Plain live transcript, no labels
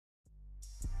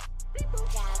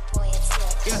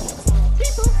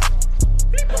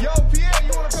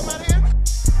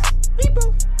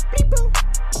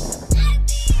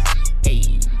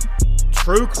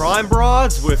True Crime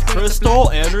Broads with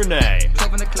Crystal and Renee.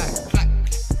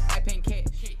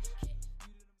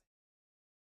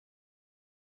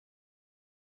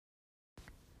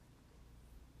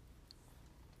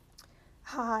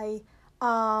 Hi,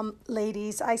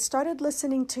 ladies. I started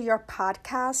listening to your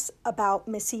podcast about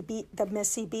the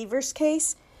Missy Beavers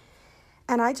case.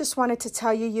 And I just wanted to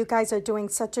tell you, you guys are doing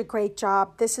such a great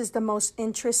job. This is the most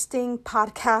interesting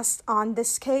podcast on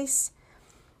this case.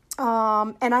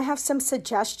 And I have some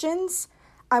suggestions.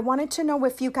 I wanted to know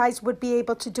if you guys would be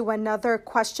able to do another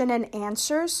question and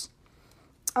answers,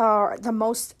 or the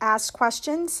most asked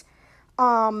questions.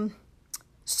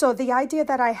 So the idea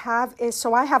that I have is,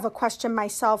 so I have a question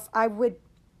myself I would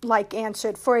like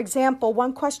answered. For example,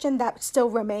 one question that still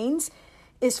remains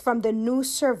is from the new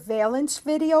surveillance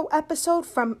video episode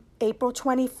from April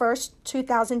 21st,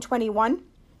 2021.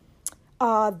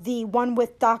 The one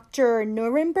with Dr.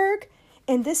 Nuremberg.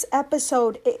 In this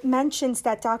episode, it mentions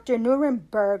that Dr.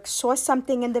 Nuremberg saw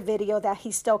something in the video that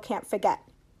he still can't forget.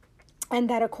 And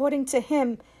that according to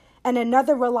him and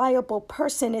another reliable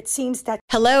person, it seems that...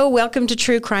 Hello, welcome to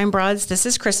True Crime Broads. This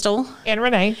is Crystal. And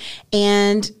Renee.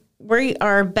 And we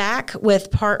are back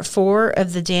with part 4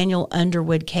 of the Daniel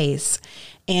Underwood case.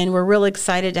 And we're real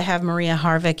excited to have Maria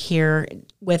Harvick here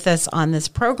with us on this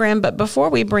program. But before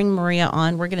we bring Maria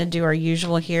on, we're going to do our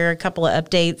usual here, a couple of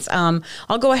updates.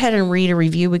 I'll go ahead and read a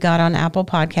review we got on Apple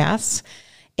Podcasts.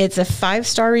 It's a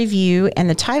 5-star review, and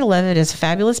the title of it is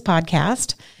Fabulous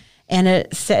Podcast. And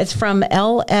it's from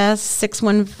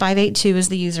LS61582 is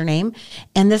the username.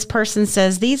 And this person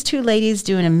says, these two ladies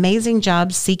do an amazing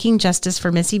job seeking justice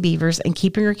for Missy Beavers and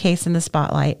keeping her case in the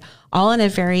spotlight, all in a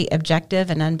very objective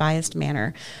and unbiased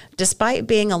manner. Despite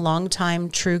being a longtime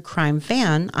true crime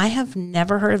fan, I have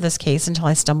never heard of this case until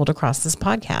I stumbled across this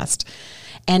podcast.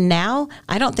 And now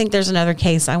I don't think there's another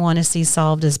case I want to see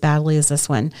solved as badly as this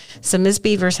one. So Ms.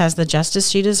 Beavers has the justice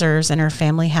she deserves, and her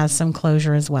family has some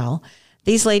closure as well.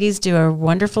 These ladies do a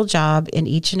wonderful job in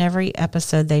each and every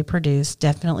episode they produce.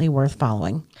 Definitely worth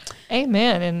following.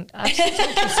 Amen. And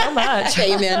thank you so much.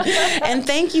 Amen. And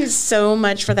thank you so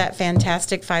much for that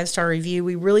fantastic 5-star review.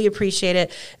 We really appreciate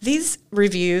it. These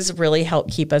reviews really help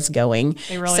keep us going.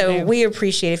 They really do. We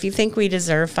appreciate it. If you think we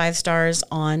deserve 5 stars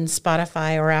on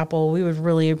Spotify or Apple, we would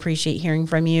really appreciate hearing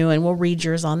from you, and we'll read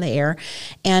yours on the air.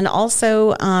 And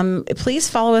also, please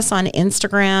follow us on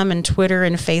Instagram and Twitter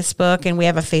and Facebook. And we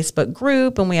have a Facebook group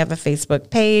and we have a Facebook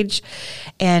page,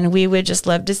 and we would just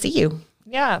love to see you.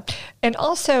 Yeah. And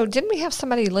also, didn't we have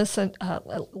somebody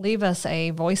leave us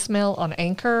a voicemail on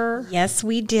Anchor? Yes,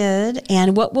 we did.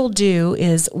 And what we'll do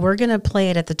is we're going to play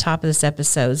it at the top of this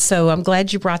episode. So I'm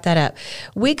glad you brought that up.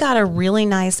 We got a really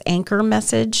nice Anchor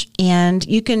message, and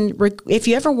you can, if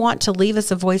you ever want to leave us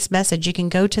a voice message, you can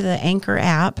go to the Anchor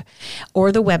app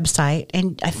or the website.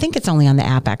 And I think it's only on the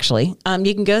app, actually.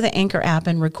 You can go to the Anchor app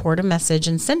and record a message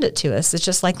and send it to us. It's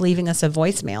just like leaving us a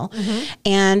voicemail. Mm-hmm.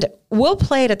 And we'll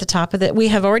play it at the top of it. We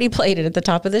have already played it at the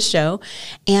top of the show.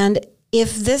 And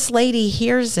if this lady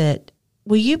hears it,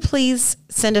 will you please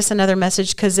send us another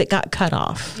message, because it got cut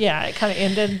off? Yeah, it kind of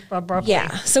ended abruptly.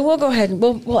 Yeah, so we'll go ahead and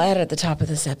we'll add it at the top of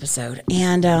this episode.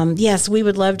 And yes, we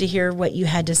would love to hear what you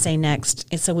had to say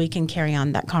next, so we can carry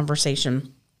on that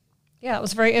conversation. Yeah, it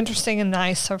was very interesting and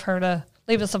nice of her to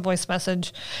leave us a voice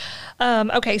message.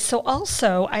 Okay, so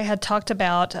also I had talked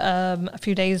about a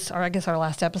few days, or I guess our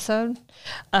last episode,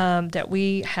 that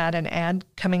we had an ad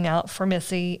coming out for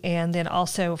Missy, and then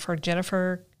also for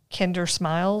Jennifer Kinder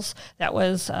Smiles that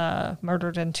was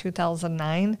murdered in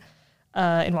 2009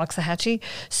 in Waxahachie.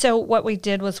 So what we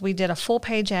did was we did a full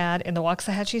page ad in the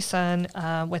Waxahachie Sun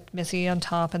with Missy on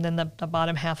top, and then the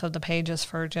bottom half of the page is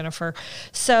for Jennifer.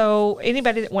 So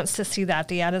anybody that wants to see that,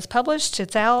 the ad is published,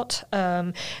 it's out,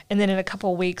 and then in a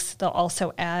couple of weeks they'll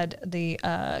also add the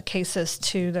cases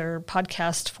to their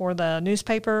podcast for the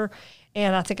newspaper,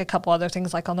 and I think a couple other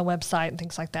things like on the website and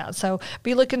things like that. So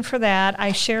be looking for that.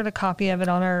 I shared a copy of it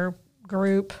on our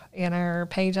group and our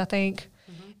page, I think.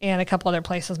 And a couple other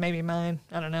places, maybe mine.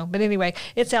 I don't know. But anyway,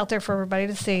 it's out there for everybody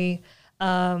to see.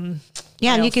 And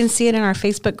you can see it in our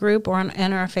Facebook group or on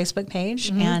our Facebook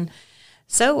page. Mm-hmm. And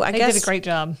so I guess they did a great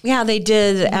job. Yeah, they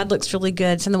did. The ad looks really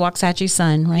good. It's in the Waxahachie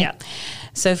Sun, right? Yeah.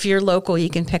 So if you're local, you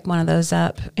can pick one of those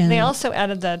up. And they also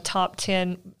added the top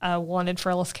 10 wanted for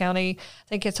Ellis County. I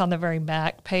think it's on the very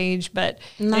back page. But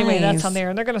anyway, that's on there.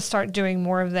 And they're going to start doing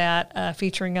more of that,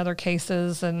 featuring other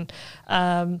cases and,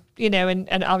 and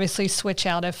obviously switch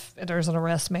out if there's an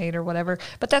arrest made or whatever.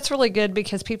 But that's really good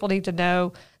because people need to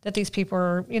know that these people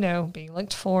are, being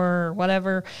looked for or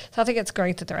whatever. So I think it's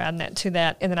great that they're adding that to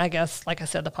that. And then I guess, like I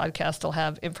said, the podcast will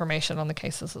have information on the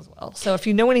cases as well. So if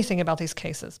you know anything about these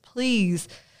cases, please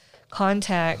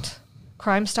contact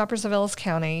Crime Stoppers of Ellis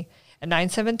County at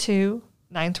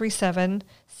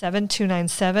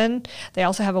 972-937-7297. They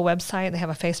also have a website. They have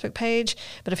a Facebook page.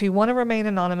 But if you want to remain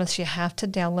anonymous, you have to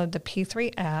download the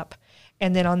P3 app.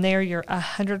 And then on there, you're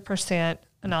 100%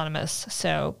 anonymous.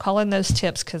 So call in those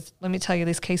tips because let me tell you,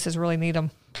 these cases really need them.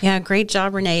 Yeah, great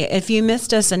job, Renee. If you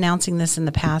missed us announcing this in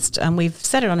the past, we've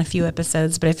said it on a few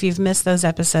episodes, but if you've missed those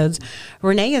episodes,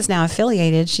 Renee is now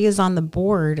affiliated. She is on the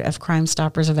board of Crime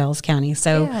Stoppers of Ellis County.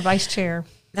 So yeah, vice chair.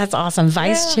 That's awesome.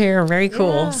 Vice chair. Very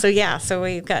cool. Yeah. So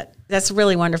we've got, that's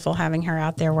really wonderful having her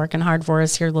out there working hard for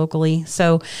us here locally.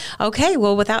 So, okay.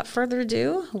 Well, without further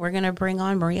ado, we're going to bring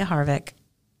on Maria Harvick.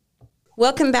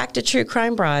 Welcome back to True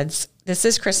Crime Broads. This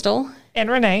is Crystal. And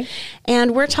Renee.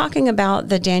 And we're talking about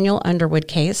the Daniel Underwood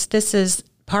case. This is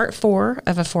part 4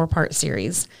 of a 4-part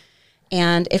series.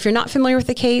 And if you're not familiar with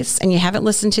the case and you haven't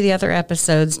listened to the other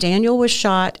episodes, Daniel was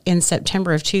shot in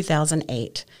September of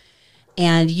 2008.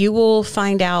 And you will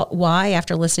find out why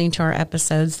after listening to our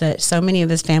episodes that so many of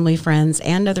his family, friends,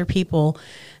 and other people,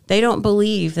 they don't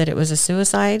believe that it was a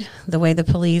suicide the way the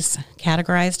police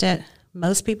categorized it.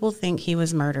 Most people think he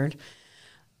was murdered.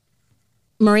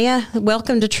 Maria,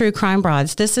 welcome to True Crime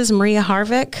Broads. This is Maria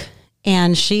Harvick,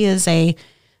 and she is a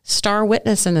star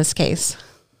witness in this case.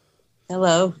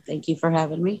 Hello. Thank you for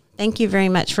having me. Thank you very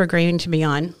much for agreeing to be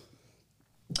on.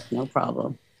 No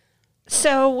problem.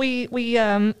 So we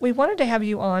wanted to have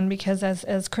you on because,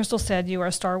 as Crystal said, you are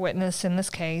a star witness in this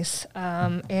case,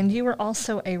 and you were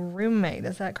also a roommate.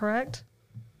 Is that correct?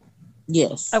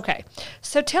 Yes. Okay.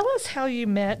 So tell us how you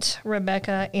met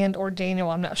Rebecca and or Daniel.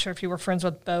 I'm not sure if you were friends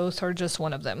with both or just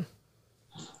one of them.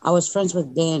 I was friends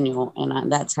with Daniel,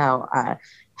 and that's how I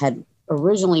had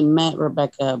originally met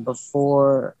Rebecca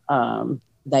before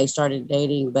they started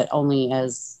dating, but only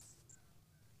as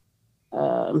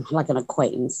like an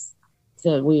acquaintance.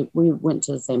 So we went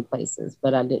to the same places,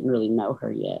 but I didn't really know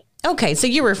her yet. Okay, so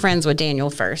you were friends with Daniel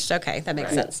first. Okay, that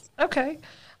makes sense. Okay.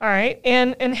 All right.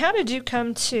 And how did you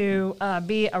come to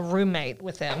be a roommate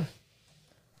with them?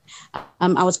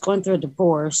 I was going through a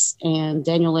divorce, and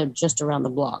Daniel lived just around the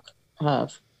block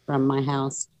from my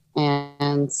house.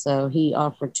 And so he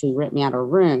offered to rent me out a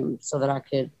room so that I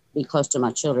could be close to my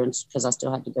children because I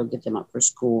still had to go get them up for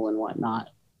school and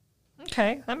whatnot.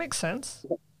 Okay, that makes sense.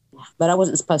 But I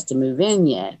wasn't supposed to move in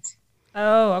yet.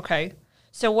 Oh, okay.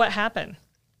 So what happened?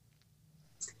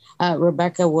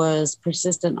 Rebecca was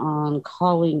persistent on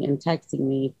calling and texting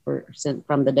me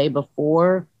from the day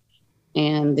before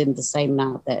and then the same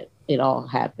night that it all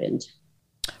happened.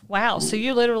 Wow. So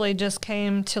you literally just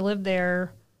came to live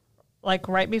there like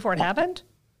right before it happened?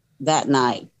 That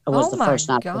night was the first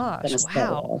night. Oh my gosh. Wow.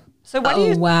 Wow. So why do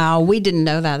you Wow, we didn't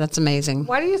know that. That's amazing.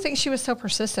 Why do you think she was so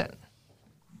persistent?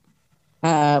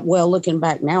 Well, looking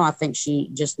back now, I think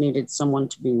she just needed someone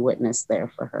to be witness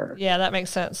there for her. Yeah, that makes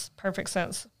sense. Perfect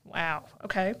sense. Wow.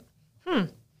 Okay. All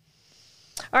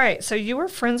right. So you were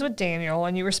friends with Daniel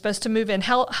and you were supposed to move in.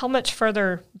 How much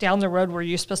further down the road were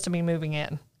you supposed to be moving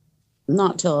in?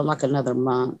 Not till like another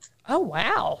month. Oh,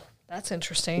 wow. That's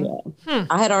interesting. Yeah.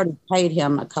 I had already paid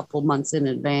him a couple months in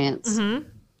advance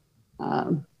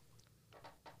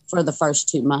for the first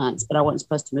 2 months, but I wasn't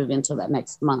supposed to move in until that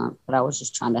next month. But I was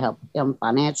just trying to help him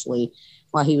financially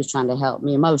while he was trying to help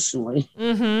me emotionally.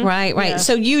 Mm-hmm. Right. Yeah.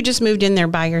 So you just moved in there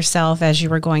by yourself as you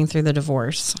were going through the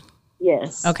divorce?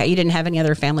 Yes. Okay. You didn't have any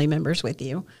other family members with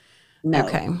you? No.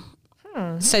 Okay.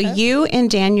 So you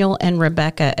and Daniel and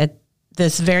Rebecca at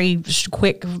this very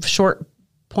quick, short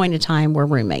point of time were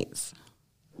roommates?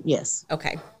 Yes.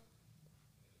 Okay.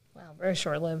 Wow. Very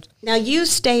short-lived. Now you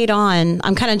stayed on,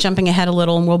 I'm kind of jumping ahead a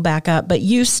little and we'll back up, but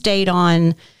you stayed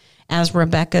on as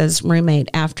Rebecca's roommate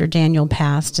after Daniel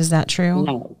passed. Is that true?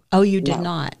 No. Oh, you did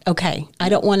not. Okay. I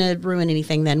don't want to ruin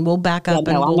anything then. We'll back up.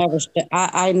 Yeah, no,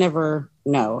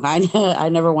 I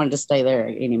never wanted to stay there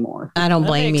anymore. I don't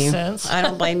blame makes you. sense. I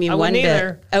don't blame you I one wouldn't bit.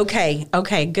 either. Okay.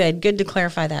 Okay. Good. Good to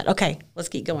clarify that. Okay. Let's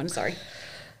keep going. Sorry.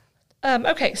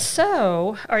 Okay.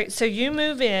 So, all right. So you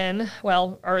move in,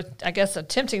 well, or I guess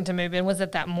attempting to move in. Was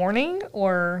it that morning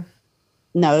or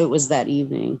No, it was that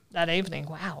evening. that evening?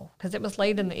 Wow. Because it was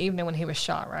late in the evening when he was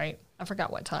shot, right? I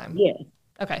forgot what time. Yeah.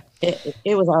 Okay.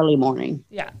 It was early morning.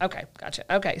 Yeah. Okay.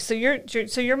 Gotcha. Okay. So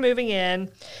you're moving in.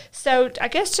 So I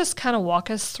guess just kind of walk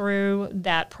us through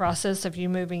that process of you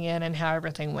moving in and how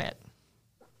everything went.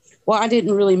 Well, I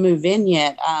didn't really move in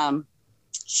yet.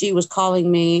 She was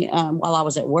calling me while I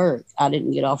was at work. I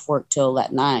didn't get off work till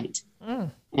that night.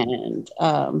 And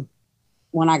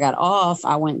when I got off,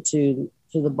 I went to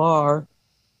the bar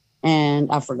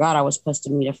and I forgot I was supposed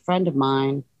to meet a friend of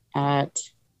mine at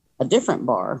a different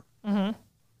bar.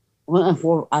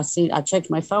 Well, I checked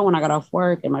my phone when I got off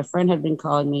work, and my friend had been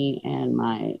calling me,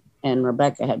 and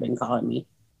Rebecca had been calling me,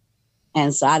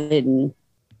 and so I didn't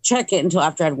check it until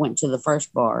after I went to the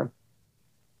first bar.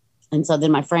 And so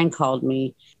then my friend called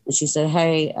me, and she said,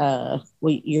 "Hey,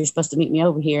 you're supposed to meet me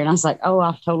over here." And I was like, "Oh,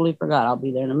 I totally forgot. I'll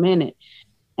be there in a minute."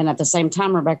 And at the same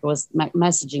time, Rebecca was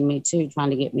messaging me too, trying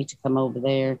to get me to come over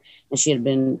there. And she had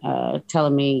been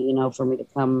telling me, for me to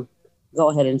come, go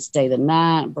ahead and stay the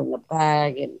night, bring a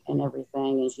bag and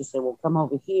everything. And she said, "Well, come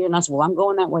over here." And I said, "Well, I'm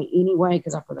going that way anyway,"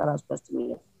 because I forgot I was supposed to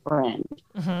meet a friend.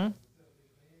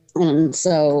 Mm-hmm. And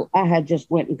so I had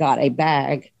just went and got a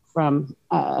bag from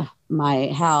my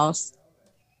house.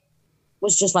 It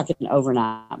was just like an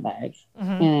overnight bag.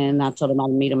 Mm-hmm. And I told him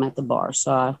I'd meet him at the bar.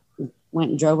 So I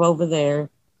went and drove over there.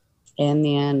 And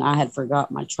then I had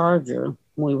forgot my charger.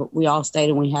 We all stayed,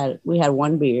 and we had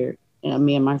one beer,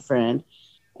 me and my friend,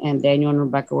 and Daniel and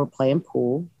Rebecca were playing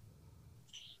pool.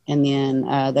 And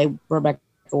then Rebecca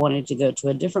wanted to go to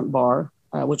a different bar,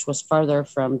 which was further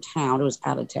from town. It was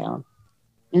out of town.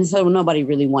 And so nobody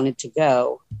really wanted to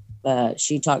go, but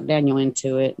she talked Daniel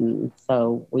into it. And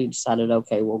so we decided,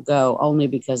 okay, we'll go, only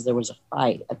because there was a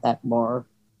fight at that bar.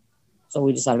 So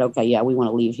we decided, okay, yeah, we want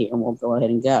to leave here, and we'll go ahead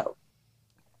and go.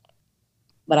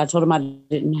 But I told him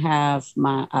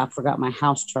I forgot my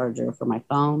house charger for my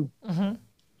phone. Mm-hmm.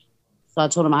 So I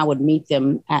told him I would meet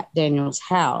them at Daniel's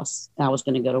house. I was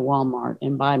going to go to Walmart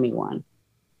and buy me one.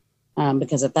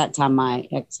 Because at that time, my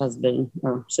ex-husband,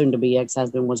 or soon-to-be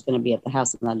ex-husband, was going to be at the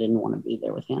house, and I didn't want to be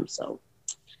there with him. So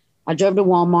I drove to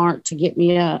Walmart to get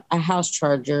me a house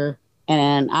charger.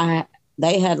 And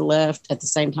they had left at the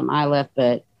same time I left,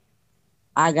 but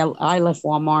I left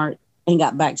Walmart and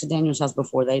got back to Daniel's house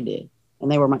before they did. And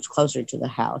they were much closer to the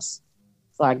house.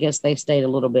 So I guess they stayed a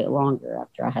little bit longer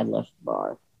after I had left the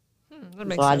bar. That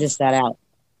makes sense. I just sat out.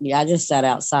 Yeah, I just sat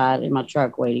outside in my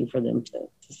truck waiting for them to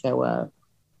show up.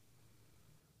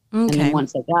 Okay. And then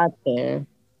once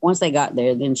they got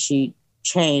there, then she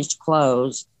changed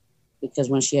clothes, because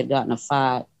when she had gotten a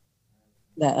fight,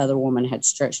 that other woman had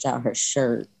stretched out her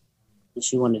shirt and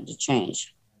she wanted to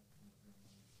change.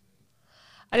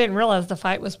 I didn't realize the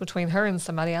fight was between her and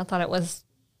somebody. I thought it was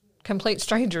complete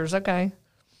strangers. Okay.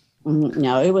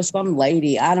 No, it was some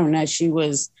lady. I don't know.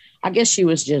 I guess she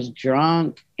was just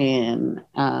drunk, and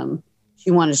she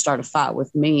wanted to start a fight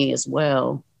with me as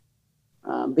well,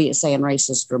 be it saying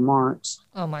racist remarks.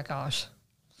 Oh my gosh.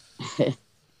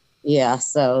 Yeah.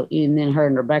 So, and then her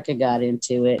and Rebecca got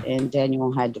into it, and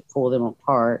Daniel had to pull them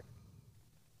apart.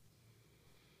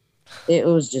 It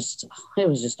was just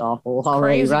awful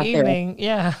already. Crazy right evening.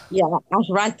 There. Yeah. I was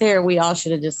right there. We all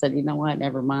should have just said, you know what,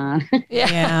 never mind.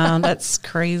 Yeah, that's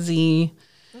crazy.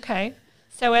 Okay.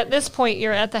 So at this point,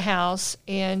 you're at the house,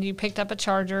 and you picked up a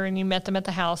charger, and you met them at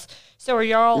the house. So are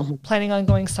y'all planning on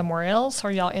going somewhere else?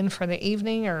 Are y'all in for the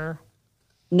evening, or?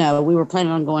 No, we were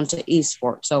planning on going to East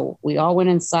Fork. So we all went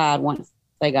inside once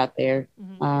they got there.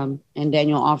 Mm-hmm. And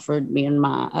Daniel offered me and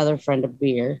my other friend a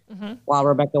beer while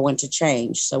Rebecca went to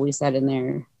change. So we sat in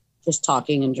there just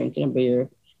talking and drinking a beer,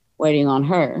 waiting on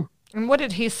her. And what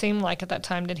did he seem like at that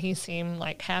time? Did he seem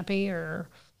like happy, or?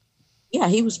 Yeah,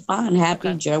 he was fine, happy.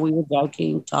 Okay. Joe, we were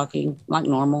joking, talking like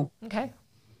normal. Okay.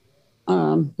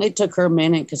 It took her a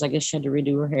minute because I guess she had to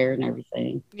redo her hair and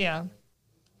everything. Yeah.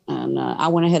 And I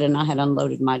went ahead and I had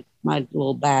unloaded my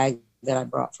little bag that I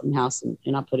brought from the house,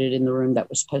 and I put it in the room that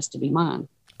was supposed to be mine.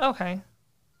 Okay.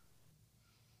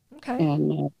 Okay.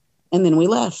 And then we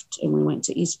left, and we went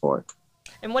to East Fork.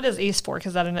 And what is East Fork?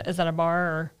 Is that a bar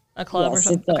or a club, or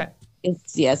something?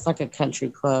 It's like a country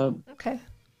club. Okay.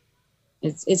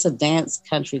 It's a dance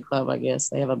country club, I guess.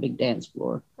 They have a big dance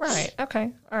floor. Right.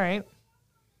 Okay. All right.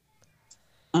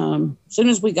 As soon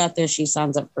as we got there, she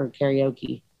signs up for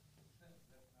karaoke.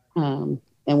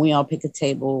 And we all pick a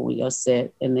table, we go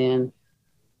sit, and then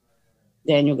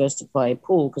Daniel goes to play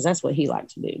pool, because that's what he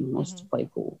liked to do, wants to play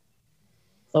pool.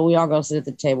 So we all go sit at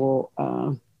the table,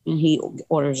 and he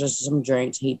orders us some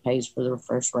drinks. He pays for the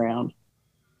first round.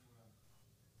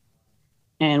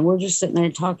 And we're just sitting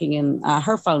there talking, and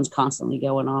her phone's constantly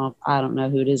going off. I don't know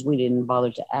who it is. We didn't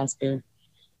bother to ask her.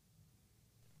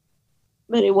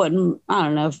 But it wasn't, I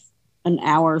don't know, an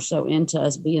hour or so into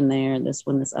us being there, that's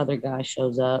when this other guy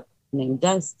shows up named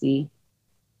Dusty,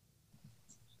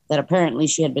 that apparently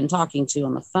she had been talking to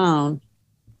on the phone,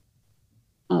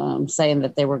 saying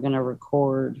that they were going to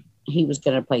record. He was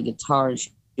going to play guitar, and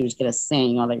she was going to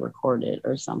sing while they recorded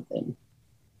or something.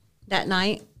 That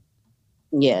night?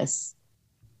 Yes.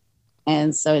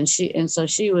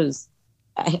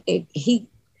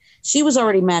 She was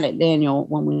already mad at Daniel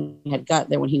when we had got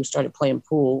there, when he started playing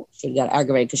pool. She got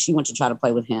aggravated because she wanted to try to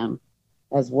play with him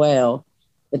as well.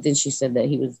 But then she said that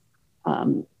he was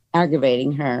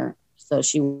aggravating her. So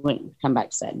she went and come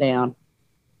back, sat down.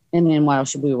 And then while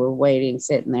we were waiting,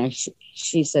 sitting there,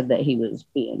 she said that he was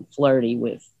being flirty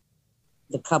with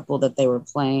the couple that they were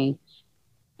playing.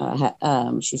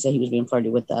 She said he was being flirty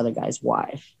with the other guy's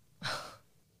wife.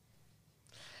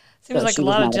 Seems like a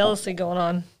lot of jealousy going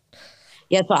on.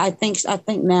 Yeah, so I think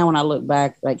now when I look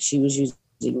back, like she was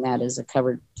using that as a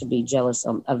cover to be jealous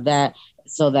of that,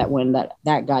 so that when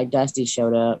that guy Dusty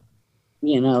showed up,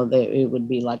 that it would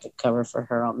be like a cover for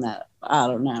her on that. I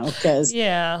don't know, because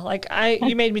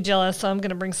you made me jealous, so I'm going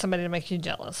to bring somebody to make you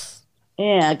jealous.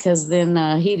 Yeah, because then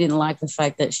he didn't like the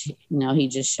fact that he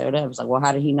just showed up. It's like, well,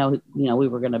 how did he know? We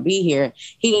were going to be here.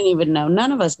 He didn't even know.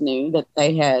 None of us knew that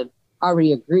they had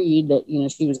already agreed that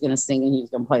she was going to sing and he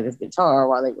was going to play this guitar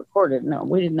while they recorded. No,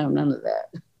 we didn't know none of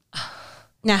that.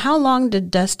 Now, how long did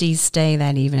Dusty stay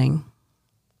that evening?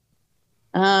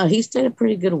 He stayed a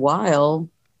pretty good while.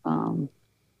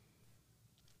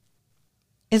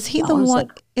 Is he the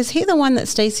one? Is he the one that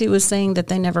Stacy was saying that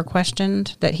they never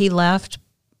questioned, that he left?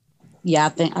 Yeah,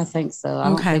 I think so.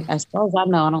 Okay. As far as I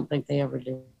know, I don't think they ever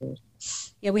did.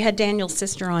 Yeah, we had Daniel's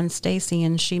sister on, Stacy,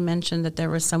 and she mentioned that there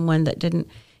was someone that didn't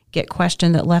get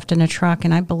questioned that left in a truck,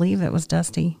 and I believe it was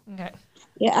Dusty. Okay.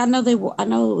 Yeah, I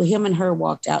know him and her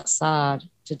walked outside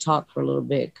to talk for a little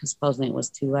bit because supposedly it was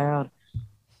too loud,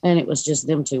 and it was just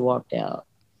them two walked out.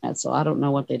 And so I don't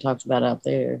know what they talked about out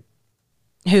there.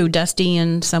 Who, Dusty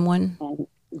and someone?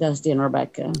 Dusty and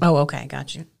Rebecca. Oh, okay,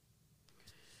 got you.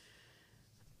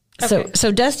 Okay.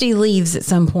 So Dusty leaves at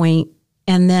some point,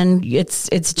 and then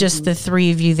it's just the three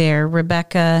of you there: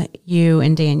 Rebecca, you,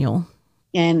 and Daniel,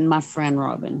 and my friend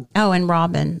Robin. Oh, and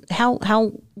Robin.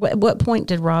 What point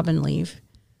did Robin leave?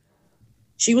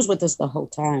 She was with us the whole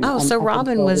time. Oh, so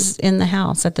Robin was in the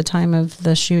house at the time of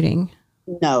the shooting.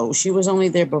 No, she was only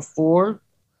there before.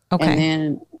 Okay. And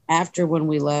then after, when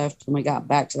we left, when we got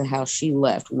back to the house, she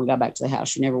left. When we got back to the house,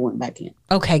 she never went back in.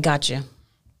 Okay, gotcha.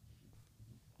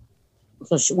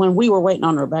 So when we were waiting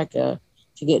on Rebecca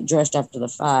to get dressed after the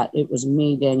fight, it was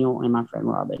me, Daniel, and my friend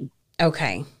Robin.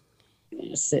 Okay.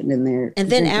 Sitting in there. And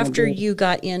then after you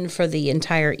got in for the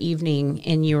entire evening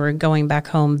and you were going back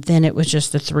home, then it was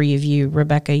just the three of you,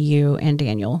 Rebecca, you, and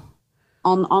Daniel.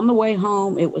 On the way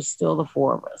home, it was still the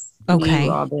four of us. Okay. Me,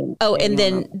 Robin, and Daniel,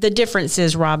 then Robin. the difference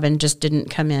is Robin just didn't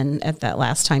come in at that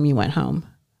last time you went home.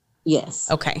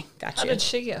 Yes. Okay, gotcha. How did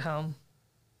she get home?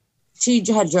 She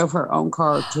had drove her own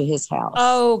car to his house.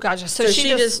 Oh, gotcha. So she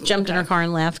just jumped in her car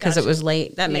and left because it was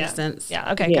late. That makes sense.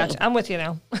 Yeah, okay, Yeah. gotcha. I'm with you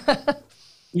now.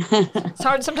 It's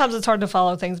hard. Sometimes it's hard to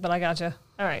follow things, but I gotcha.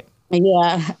 All right.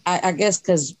 Yeah, I guess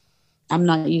because I'm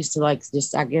not used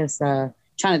to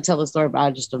trying to tell the story, but I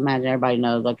just imagine everybody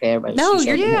knows. Okay, everybody.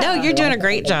 You're doing a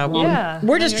great job. Yeah.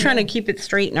 We're just trying to keep it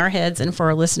straight in our heads and for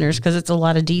our listeners because it's a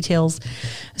lot of details.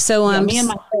 So me and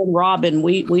my friend Robin,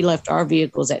 we left our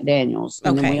vehicles at Daniel's,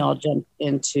 and then we all jumped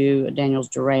into Daniel's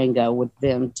Durango with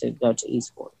them to go to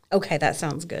Eastport. Okay, that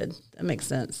sounds good. That makes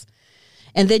sense.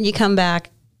 And then you come back.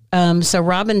 So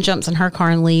Robin jumps in her car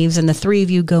and leaves, and the three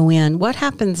of you go in. What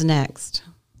happens next?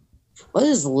 Well, it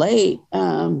was late,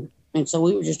 and so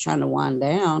we were just trying to wind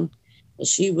down.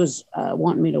 She was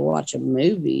wanting me to watch a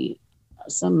movie,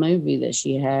 some movie that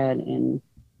she had, and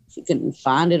she couldn't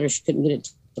find it or she couldn't get it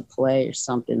to play or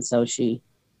something. So she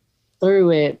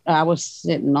threw it. I was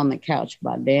sitting on the couch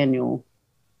by Daniel.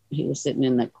 He was sitting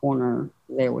in that corner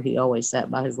there where he always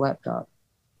sat by his laptop.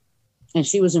 And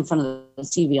she was in front of the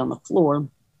TV on the floor.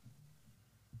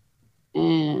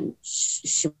 And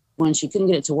when she couldn't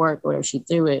get it to work or whatever, she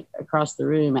threw it across the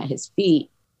room at his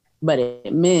feet, but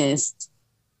it missed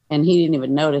and he didn't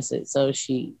even notice it. So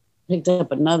she picked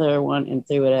up another one and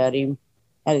threw it at him.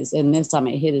 And this time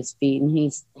it hit his feet. And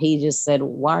he just said,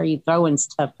 "Why are you throwing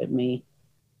stuff at me?"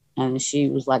 And she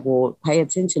was like, "Well, pay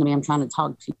attention to me. I'm trying to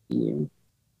talk to you."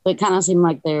 But it kind of seemed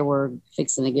like they were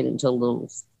fixing to get into a little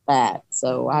spat.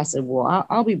 So I said, "Well,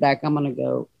 I'll be back. I'm going to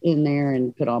go in there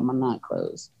and put on my night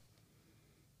clothes."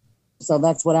 So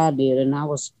that's what I did. And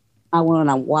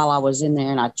while I was in there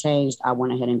and I changed, I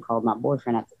went ahead and called my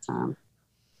boyfriend at the time.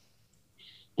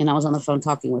 And I was on the phone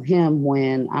talking with him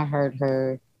when I heard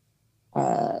her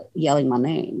yelling my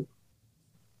name.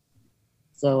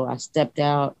 So I stepped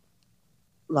out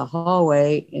the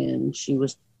hallway and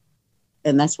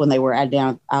that's when they were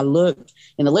down. I looked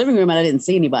in the living room and I didn't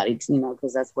see anybody,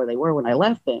 because that's where they were when I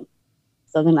left them.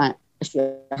 So then I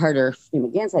heard her scream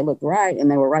again. So I looked right,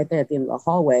 and they were right there at the end of the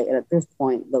hallway. And at this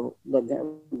point, the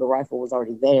rifle was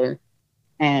already there.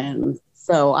 And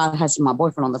so I had my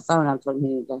boyfriend on the phone. I told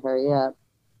him to hurry up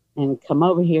and come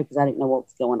over here because I didn't know what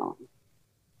was going on.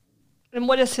 And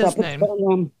what is his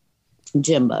name?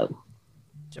 Jimbo.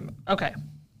 Okay.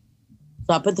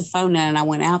 So I put the phone down and I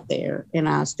went out there and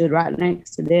I stood right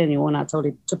next to Daniel and I told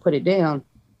him to put it down.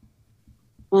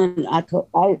 And I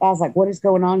was like, what is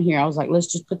going on here? I was like,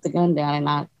 let's just put the gun down. And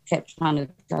I kept trying to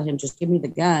tell him, just give me the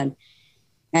gun.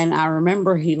 And I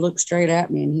remember he looked straight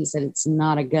at me and he said, it's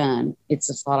not a gun. It's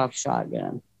a sawed-off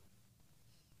shotgun.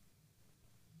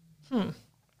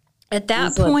 At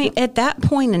that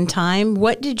point in time,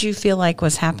 what did you feel like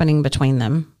was happening between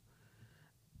them?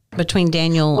 Between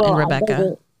Daniel and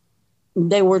Rebecca?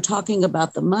 They were talking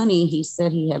about the money. He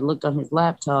said he had looked on his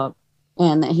laptop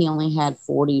and that he only had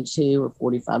 $42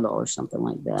 or $45, something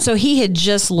like that. So he had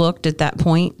just looked at that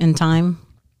point in time?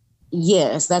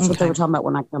 Yes, that's what they were talking about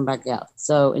when I come back out.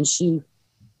 So, and she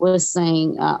was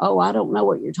saying, oh, I don't know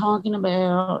what you're talking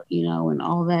about, and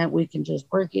all that. We can just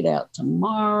work it out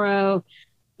tomorrow.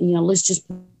 Let's just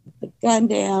put the gun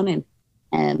down.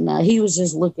 And he was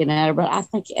just looking at her. But I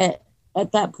think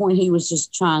at that point, he was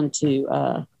just trying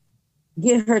to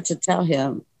get her to tell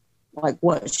him, like,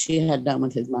 what she had done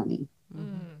with his money.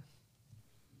 Mm.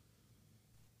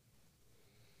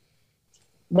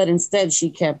 But instead, she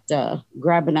kept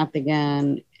grabbing at the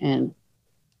gun and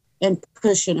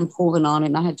pushing and pulling on it.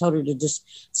 And I had told her to just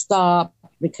stop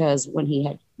because when he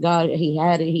had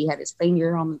his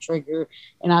finger on the trigger,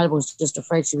 and I was just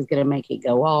afraid she was going to make it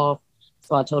go off.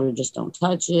 So I told her, just don't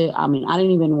touch it. I mean, I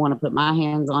didn't even want to put my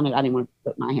hands on it. I didn't want to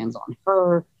put my hands on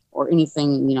her or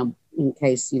anything, in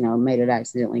case, made it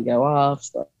accidentally go off.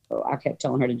 So I kept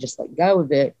telling her to just let go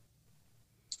of it.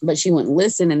 But she wouldn't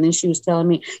listen. And then she was telling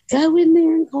me, go in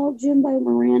there and call Jimbo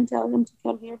Moran, tell him to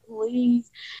come here, please.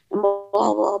 And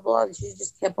blah, blah, blah. And she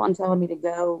just kept on telling me to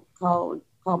go call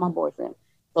my boyfriend.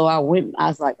 So I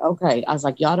was like, okay. I was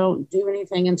like, y'all don't do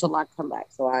anything until I come back.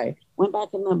 So I went back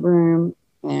in the room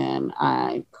and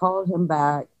I called him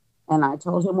back and I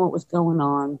told him what was going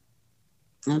on.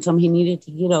 And I told him he needed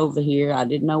to get over here. I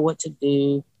didn't know what to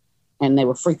do. And they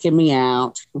were freaking me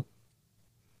out.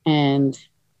 And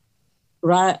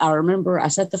I remember I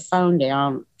set the phone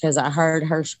down because I heard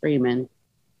her screaming.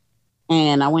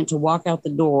 And I went to walk out the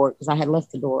door because I had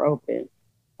left the door open.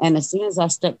 And as soon as I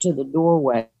stepped to the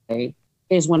doorway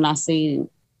is when I see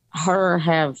her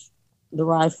have the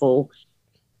rifle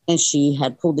and she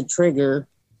had pulled the trigger.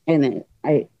 And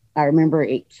I remember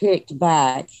it kicked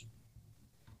back.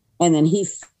 And then he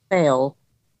fell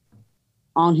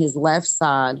on his left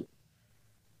side.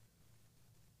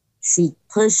 She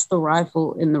pushed the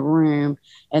rifle in the room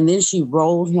and then she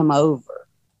rolled him over.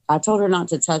 I told her not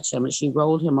to touch him, but she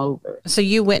rolled him over. So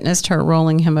you witnessed her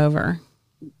rolling him over?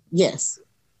 Yes.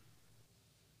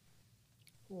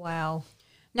 Wow.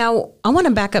 Now, I want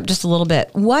to back up just a little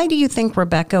bit. Why do you think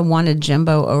Rebecca wanted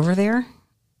Jimbo over there?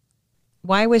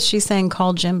 Why was she saying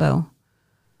call Jimbo?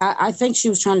 I think she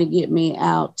was trying to get me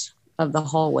out of the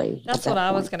hallway. That's what I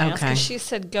was going to ask. Because she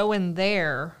said go in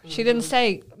there. She didn't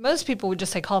say, most people would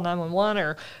just say call 911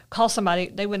 or call somebody.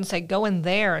 They wouldn't say go in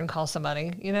there and call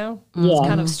somebody, Yeah. It's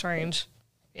kind of strange.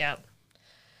 Yeah.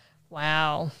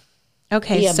 Wow.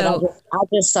 Okay, yeah, so but I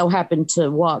just so happened to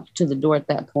walk to the door at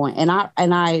that point, and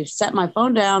I set my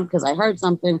phone down because I heard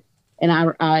something, and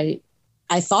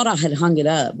I thought I had hung it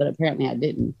up, but apparently I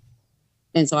didn't,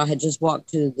 and so I had just walked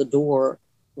to the door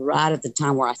right at the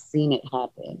time where I seen it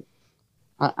happen.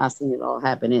 I seen it all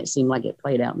happen. It seemed like it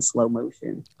played out in slow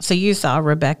motion. So you saw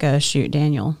Rebecca shoot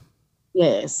Daniel?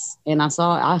 Yes, and I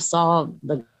saw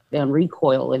the gun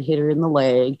recoil and hit her in the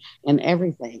leg and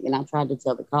everything, and I tried to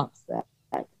tell the cops that.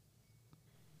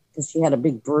 Because she had a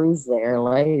big bruise there.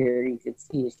 Later, you could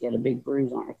see she had a big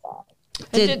bruise on her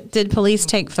thigh. Did police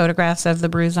take photographs of the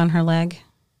bruise on her leg?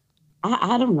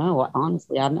 I don't know.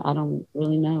 Honestly, I don't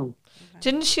really know.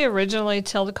 Didn't she originally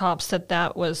tell the cops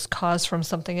that was caused from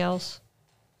something else?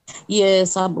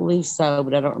 Yes, I believe so,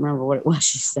 but I don't remember what it was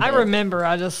she said. I remember.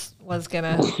 I wasn't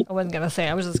gonna say.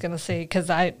 I was just gonna see because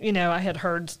I had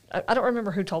heard. I don't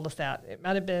remember who told us that. It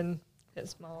might have been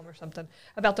his mom or something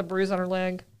about the bruise on her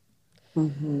leg.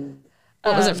 Mm-hmm.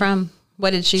 What was it from?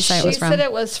 What did she say it was from? She said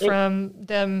it was from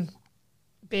them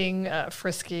being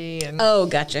frisky. And oh,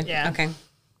 gotcha. Yeah. Okay.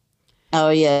 Oh,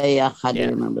 yeah. I do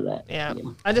remember that. Yeah.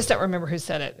 I just don't remember who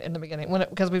said it in the beginning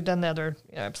because we've done the other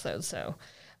episodes. So,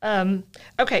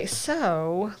 okay.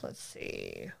 So let's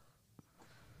see.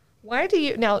 Why do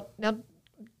you now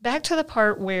back to the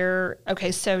part where,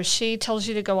 okay, so she tells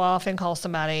you to go off and call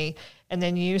somebody, and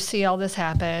then you see all this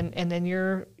happen, and then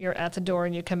you're at the door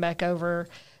and you come back over.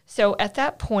 So at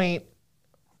that point,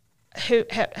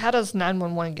 how does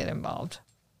 911 get involved?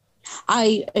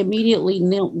 I immediately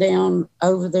knelt down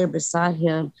over there beside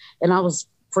him, and I was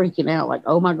freaking out, like,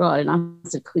 oh my God. And I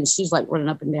said, she's like running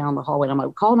up and down the hallway. And I'm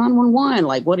like, call 911.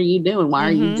 Like, what are you doing? Why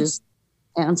are you just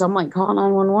And so I'm like, call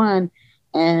 911.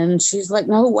 And she's like,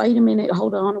 no, wait a minute.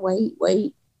 Hold on. Wait.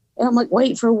 And I'm like,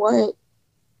 wait for what?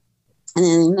 And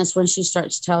then that's when she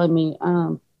starts telling me,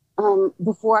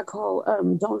 before I call,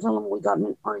 don't tell them we got in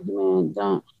an argument.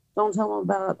 Don't tell them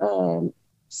about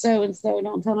so and so.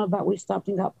 Don't tell them about we stopped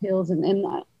and got pills and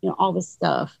all this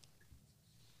stuff.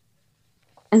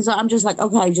 And so I'm just like,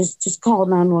 okay, just call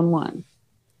 911.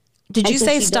 Did you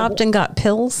say stopped and got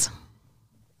pills?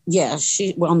 Yeah,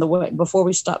 on the way before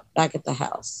we stopped back at the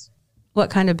house. What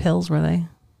kind of pills were they?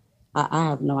 I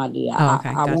have no idea. Oh,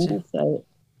 okay, gotcha.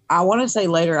 I want to say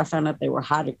later I found out they were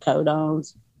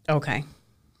hydrocodones. Okay.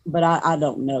 But I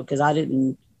don't know because I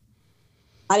didn't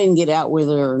get out with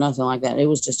her or nothing like that. It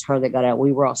was just her that got out.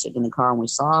 We were all sitting in the car and we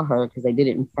saw her because they did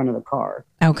it in front of the car.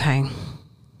 Okay.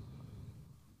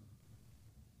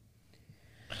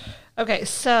 Okay,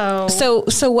 so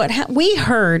what we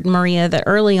heard, Maria, that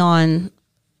early on,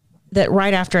 that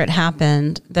right after it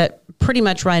happened, that pretty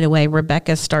much right away,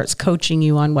 Rebecca starts coaching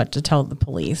you on what to tell the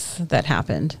police that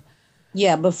happened.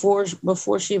 Yeah, before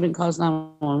she even calls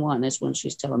 911, that's when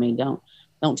she's telling me, don't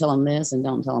tell them this and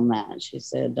don't tell them that. She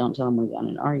said, don't tell them we got in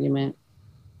an argument.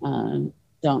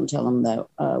 Don't tell them that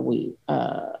we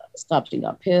stopped and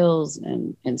got pills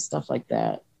and stuff like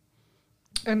that.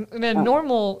 in a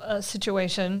normal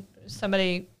situation,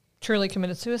 somebody truly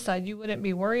committed suicide, you wouldn't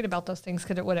be worried about those things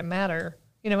because it wouldn't matter.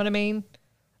 You know what I mean?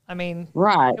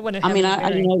 Right. It wouldn't have any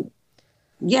bearing.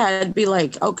 Yeah, it'd be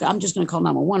like, okay, I'm just going to call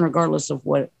 911 regardless of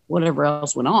whatever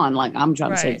else went on. Like, I'm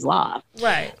trying to save his life.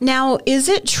 Right. Now, is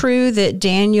it true that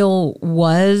Daniel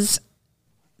was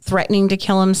threatening to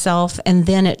kill himself and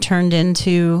then it turned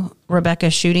into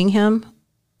Rebecca shooting him?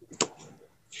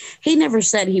 He never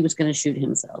said he was going to shoot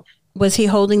himself. Was he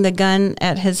holding the gun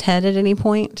at his head at any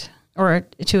point or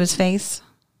to his face?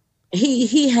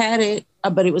 He had it,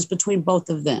 but it was between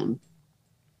both of them.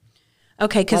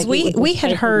 Okay, because we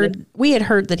had heard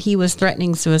that he was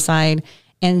threatening suicide,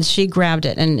 and she grabbed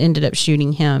it and ended up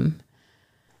shooting him.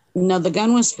 No, the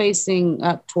gun was facing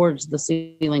up towards the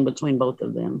ceiling between both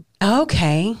of them.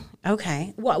 Okay.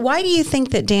 Why do you think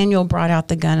that Daniel brought out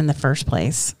the gun in the first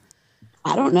place?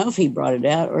 I don't know if he brought it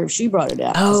out or if she brought it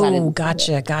out. Oh,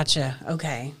 gotcha.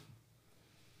 Okay.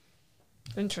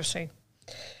 Interesting.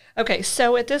 Okay,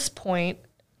 so at this point,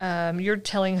 you're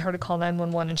telling her to call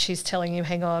 911 and she's telling you,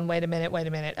 hang on, wait a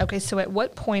minute. Okay, so at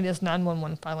what point is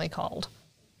 911 finally called?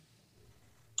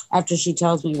 After she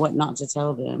tells me what not to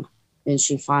tell them, then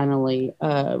she finally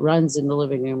runs in the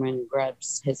living room and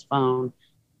grabs his phone.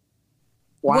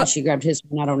 Why she grabbed his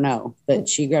phone, I don't know, but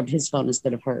she grabbed his phone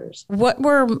instead of hers. What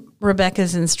were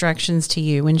Rebecca's instructions to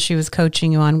you when she was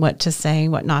coaching you on what to say,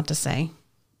 what not to say?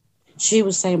 She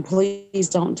was saying, please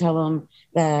don't tell them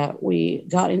that we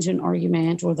got into an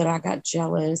argument or that I got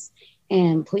jealous.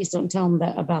 And please don't tell them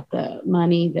that about the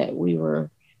money, that we were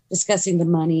discussing the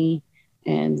money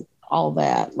and all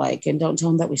that. And don't tell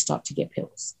them that we stopped to get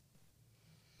pills.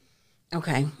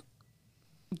 Okay.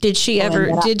 Did she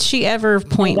ever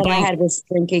point blank? I had was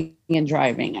drinking and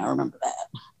driving. I remember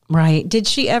that. Right. Did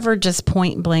she ever just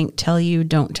point blank tell you,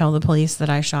 don't tell the police that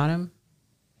I shot him?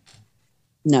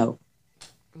 No.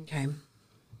 Okay.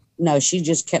 No, she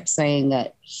just kept saying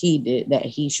that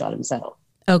he shot himself.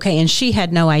 Okay, and she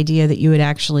had no idea that you had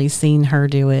actually seen her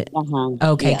do it. Uh-huh.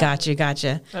 Okay, yeah.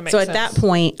 Gotcha. So sense. at that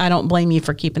point, I don't blame you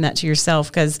for keeping that to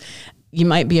yourself because you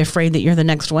might be afraid that you're the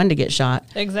next one to get shot.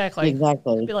 Exactly.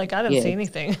 Be like, I didn't see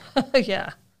anything.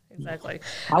 Yeah, exactly.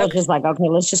 I was just like, okay,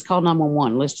 let's just call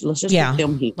 911. Let's just get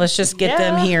them here. Let's just get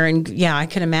them here. And yeah, I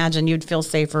can imagine you'd feel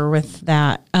safer with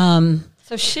that.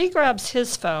 So she grabs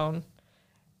his phone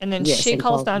and then she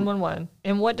calls 911.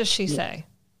 And what does she say?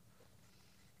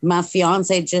 My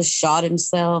fiance just shot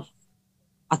himself.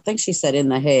 I think she said in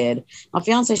the head. My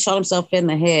fiance shot himself in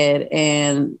the head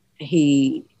and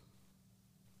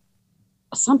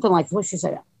something like what she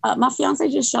said. My fiance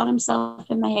just shot himself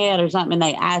in the head or something. And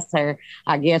they asked her,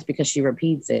 I guess, because she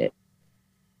repeats it.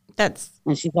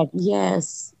 And she's like,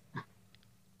 yes.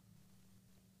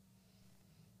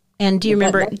 And do you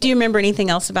remember anything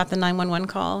else about the 911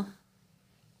 call?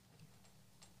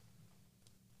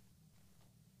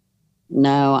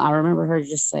 No, I remember her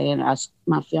just saying,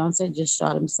 my fiance just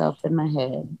shot himself in the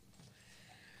head.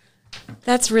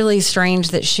 That's really strange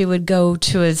that she would go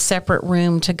to a separate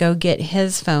room to go get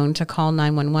his phone to call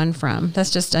 911 from. That's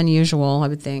just unusual, I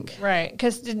would think. Right.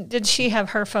 Because did she have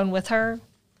her phone with her?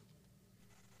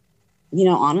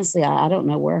 Honestly, I don't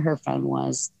know where her phone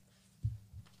was.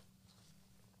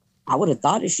 I would have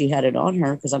thought that she had it on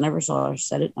her because I never saw her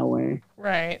set it nowhere.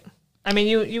 Right. I mean,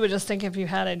 you would just think if you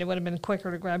had it, it would have been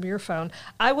quicker to grab your phone.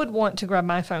 I would want to grab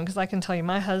my phone because I can tell you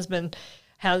my husband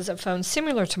has a phone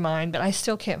similar to mine, but I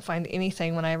still can't find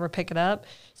anything when I ever pick it up.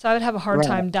 So I would have a hard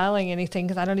time dialing anything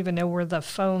because I don't even know where the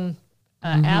phone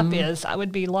app is. I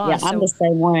would be lost. Yeah, I'm the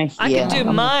same way. I could do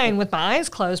mine with my eyes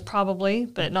closed probably,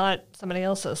 but not somebody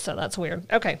else's. So that's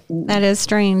weird. Okay. That is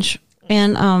strange.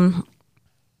 And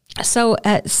so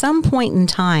at some point in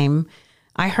time,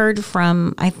 I heard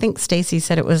from, I think Stacy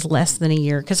said it was less than a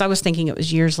year, because I was thinking it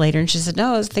was years later. And she said,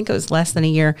 no, I think it was less than a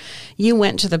year. You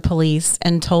went to the police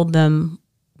and told them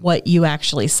what you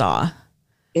actually saw.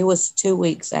 It was 2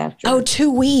 weeks after. Oh, 2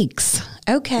 weeks.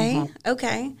 Okay.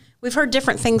 Okay. We've heard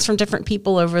different things from different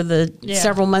people over the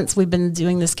several months we've been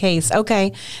doing this case.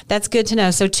 Okay. That's good to know.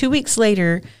 So 2 weeks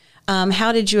later,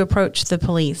 how did you approach the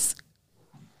police?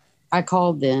 I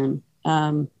called them.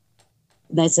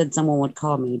 They said someone would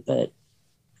call me, but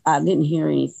I didn't hear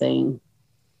anything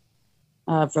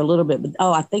for a little bit. But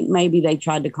I think maybe they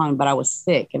tried to call me, but I was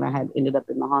sick and I had ended up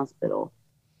in the hospital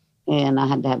and I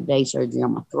had to have day surgery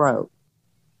on my throat.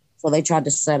 So they tried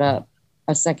to set up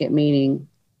a second meeting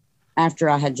after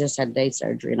I had just had day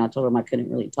surgery, and I told them I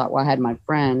couldn't really talk. Well, I had my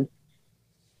friend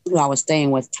who I was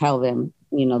staying with tell them,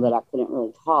 that I couldn't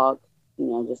really talk,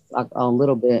 just like a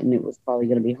little bit, and it was probably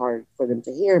going to be hard for them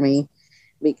to hear me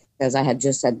because I had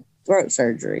just had throat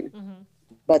surgery. Mm-hmm.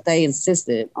 But they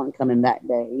insisted on coming that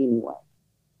day anyway.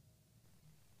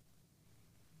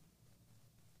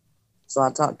 So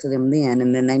I talked to them then,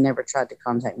 and then they never tried to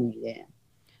contact me again.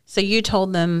 So you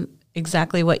told them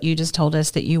exactly what you just told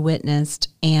us that you witnessed.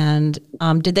 And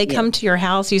did they come to your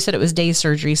house? You said it was day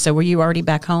surgery. So were you already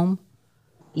back home?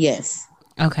 Yes.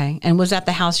 Okay. And was that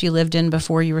the house you lived in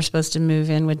before you were supposed to move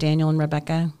in with Daniel and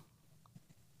Rebecca?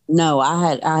 No,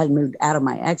 I had moved out of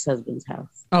my ex-husband's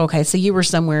house. Oh, okay. So you were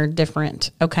somewhere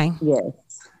different. Okay. Yes.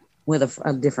 With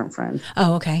a different friend.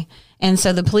 Oh, okay. And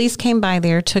so the police came by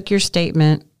there, took your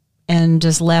statement, and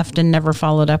just left and never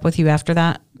followed up with you after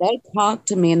that? They talked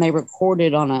to me and they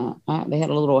recorded on they had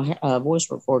a little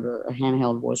voice recorder, a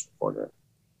handheld voice recorder.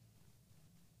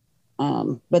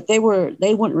 But they weren't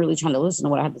really trying to listen to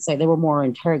what I had to say. They were more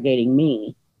interrogating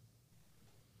me.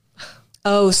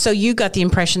 Oh, so you got the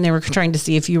impression they were trying to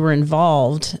see if you were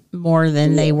involved more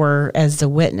than they were as a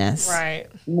witness. Right.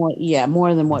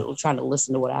 More than what trying to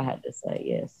listen to what I had to say,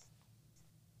 yes.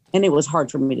 And it was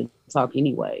hard for me to talk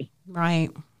anyway.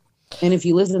 Right. And if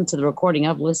you listen to the recording,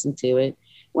 I've listened to it.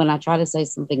 When I try to say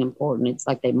something important, it's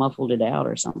like they muffled it out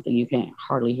or something. You can't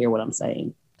hardly hear what I'm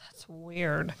saying. That's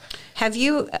weird. Have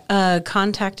you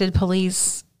contacted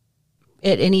police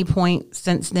at any point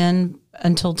since then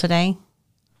until today?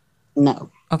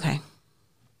 No. Okay.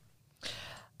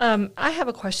 I have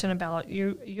a question about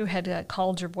you. You had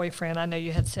called your boyfriend. I know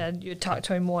you had said you had talked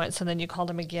to him once, and then you called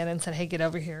him again and said, "Hey, get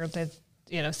over here.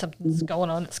 Something's going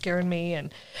on that's scaring me."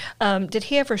 And did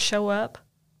he ever show up?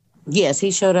 Yes, he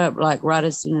showed up like right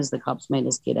as soon as the cops made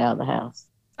us get out of the house.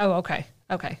 Oh, okay.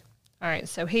 Okay. All right.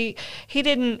 So he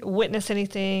didn't witness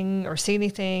anything or see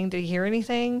anything. Did he hear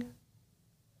anything?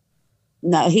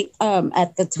 No, he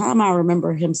at the time I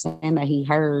remember him saying that he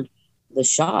heard the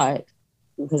shot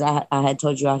because I had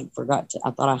told you I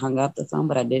thought I hung up the phone,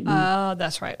 but I didn't. Oh,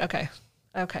 that's right. Okay.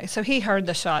 Okay. So he heard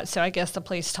the shot. So I guess the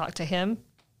police talked to him.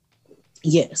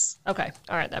 Yes. Okay.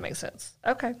 All right. That makes sense.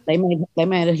 Okay. They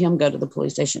made him go to the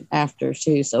police station after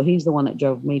too. So he's the one that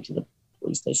drove me to the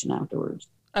police station afterwards.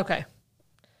 Okay.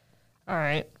 All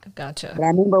right. Gotcha. But I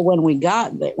remember when he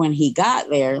got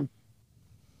there,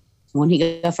 when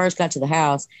he first got to the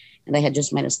house and they had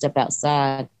just made us step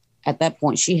outside, at that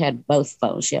point she had both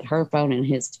phones. She had her phone and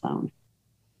his phone.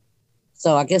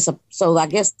 So I guess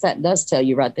that does tell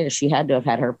you right there. She had to have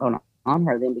had her phone on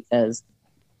her then, because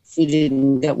she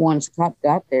didn't get once the cop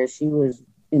got there, she was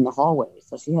in the hallway.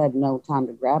 So she had no time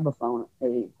to grab a phone at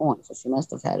any point. So she must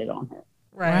have had it on her.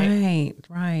 Right.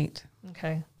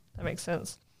 Okay. That makes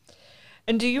sense.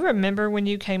 And do you remember when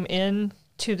you came in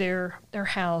to their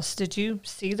house, did you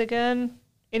see the gun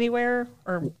anywhere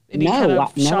or any kind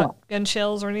of shotgun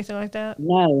shells or anything like that?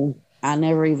 No, I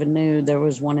never even knew there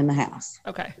was one in the house.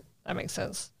 Okay. That makes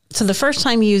sense. So the first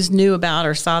time you knew about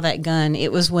or saw that gun,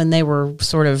 it was when they were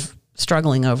sort of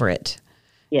struggling over it.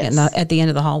 Yes. At the end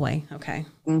of the hallway. Okay.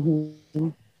 Mm-hmm.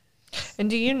 And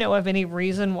do you know of any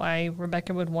reason why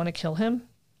Rebecca would want to kill him?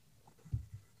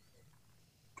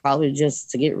 Probably just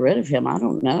to get rid of him. I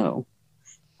don't know.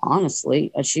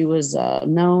 Honestly, she was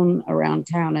known around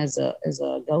town as a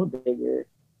gold digger.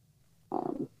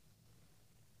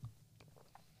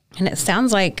 And it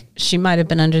sounds like she might have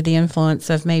been under the influence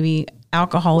of maybe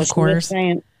alcohol, of course.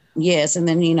 Yes, and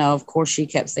then, of course, she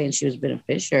kept saying she was a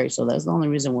beneficiary. So that's the only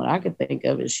reason what I could think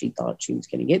of is she thought she was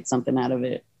going to get something out of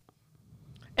it.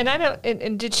 And I don't.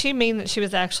 And did she mean that she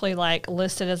was actually like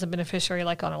listed as a beneficiary,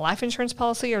 like on a life insurance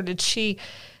policy, or did she?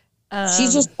 She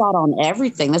just thought on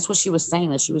everything. That's what she was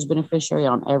saying, that she was beneficiary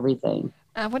on everything.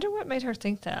 I wonder what made her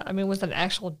think that. I mean, was it an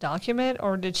actual document,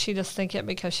 or did she just think it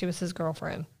because she was his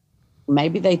girlfriend?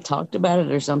 Maybe they talked about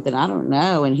it or something. I don't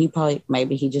know. And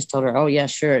maybe he just told her, oh, yeah,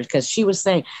 sure. Because she was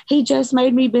saying, he just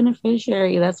made me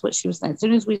beneficiary. That's what she was saying. As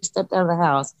soon as we stepped out of the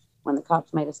house, when the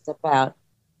cops made us step out,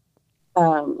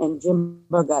 and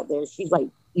Jimbo got there, she's like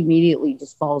immediately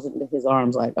just falls into his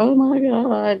arms like, oh, my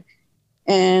God.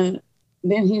 And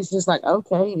then he's just like,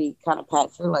 okay. And he kind of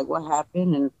pats her like, what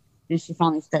happened? And then she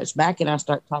finally steps back and I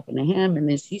start talking to him. And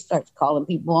then she starts calling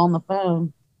people on the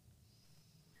phone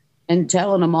and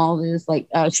telling them all this. Like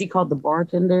she called the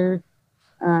bartender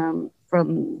from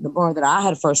the bar that I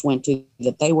had first went to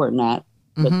that they weren't at,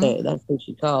 but that's who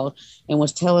she called, and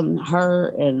was telling her.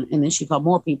 And then she called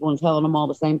more people and telling them all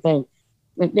the same thing.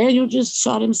 Like, Daniel just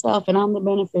shot himself and I'm the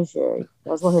beneficiary.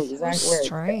 That's what her exact words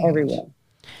to everyone.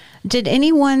 Did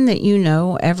anyone that you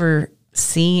know ever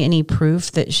see any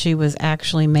proof that she was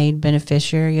actually made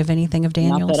beneficiary of anything of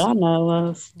Daniel's? Not that I know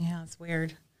of. Yeah, it's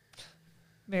weird.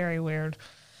 Very weird.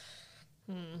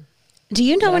 Do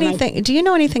you know anything? Do you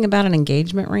know anything about an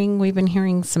engagement ring? We've been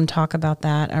hearing some talk about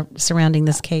that surrounding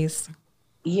this case.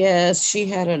 Yes, she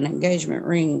had an engagement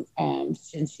ring, and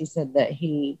she said that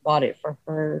he bought it for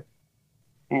her,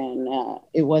 and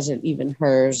it wasn't even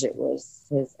hers; it was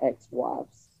his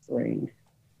ex-wife's ring.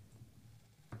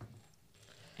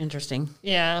 Interesting.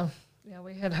 Yeah,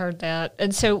 we had heard that.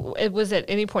 And so, it was at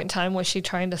any point in time was she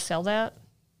trying to sell that?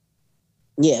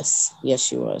 Yes,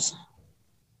 she was.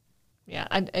 Yeah,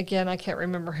 I can't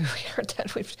remember who we heard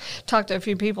that. We've talked to a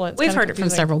few people. We've heard it from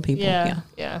several people.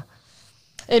 Yeah.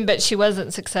 But she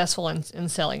wasn't successful in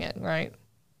selling it, right?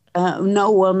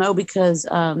 No, because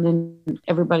then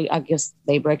everybody, I guess,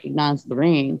 they recognized the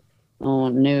ring,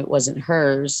 knew it wasn't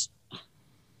hers.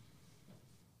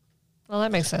 Well,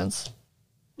 that makes sense.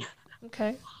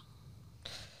 Okay.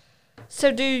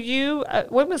 So, do you?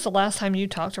 When was the last time you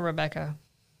talked to Rebecca?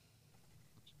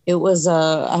 It was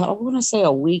I want to say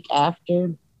a week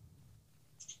after.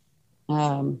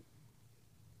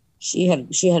 She had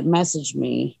messaged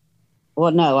me.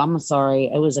 Well, no, I'm sorry.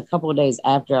 It was a couple of days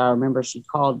after. I remember she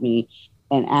called me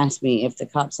and asked me if the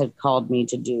cops had called me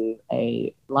to do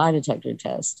a lie detector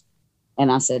test.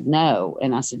 And I said, no.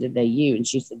 And I said, did they you? And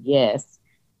she said, yes.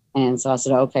 And so I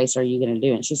said, okay, so are you going to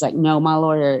do it? And she's like, no, my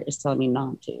lawyer is telling me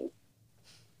not to.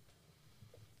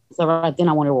 So right then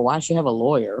I wondered, well, why does she have a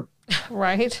lawyer?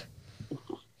 Right.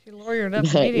 She lawyered up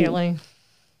immediately.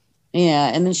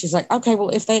 Yeah. And then she's like, okay, well,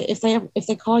 if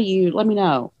they call you, let me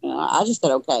know. I just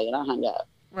said, okay. And I hung up.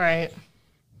 Right.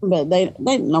 But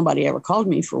nobody ever called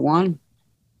me for one.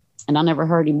 And I never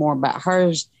heard any more about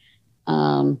hers.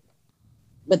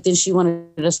 But then she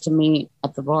wanted us to meet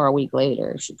at the bar a week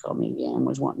later. She called me again,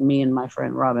 was wanting me and my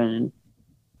friend Robin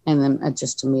and then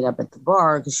just to meet up at the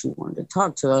bar because she wanted to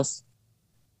talk to us.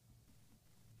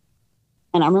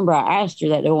 And I remember I asked her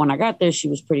that when I got there, she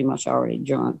was pretty much already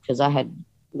drunk because I had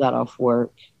got off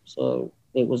work. So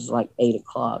it was like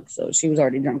 8:00. So she was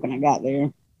already drunk when I got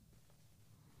there.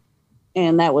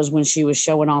 And that was when she was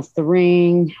showing off the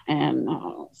ring and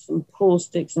some pool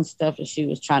sticks and stuff. And she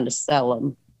was trying to sell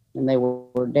them. And they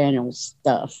were Daniel's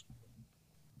stuff.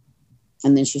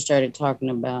 And then she started talking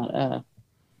about,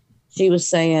 she was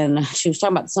talking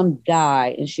about some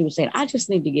guy. And she was saying, I just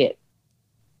need to get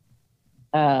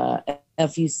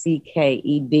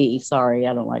FUCKED. Sorry,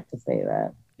 I don't like to say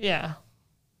that. Yeah.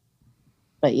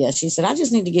 But yeah, she said, I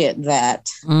just need to get that.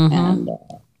 Mm-hmm. And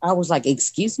I was like,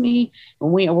 excuse me.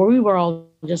 And we were all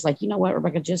just like, you know what,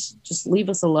 Rebecca, just leave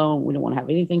us alone. We don't want to have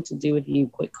anything to do with you.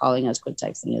 Quit calling us, quit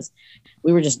texting us.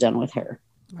 We were just done with her.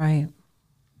 Right.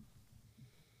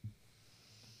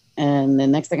 And the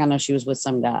next thing I know, she was with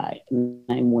some guy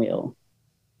named Will.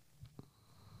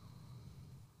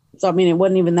 So, I mean, it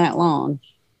wasn't even that long.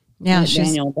 Yeah.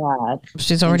 Daniel died.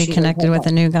 She's already connected with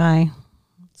a new guy.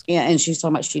 Yeah. And she's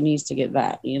talking about she needs to get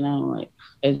that,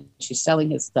 and she's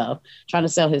selling his stuff, trying to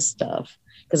sell his stuff.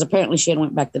 Because apparently she had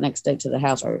went back the next day to the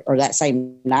house or that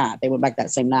same night. They went back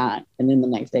that same night. And then the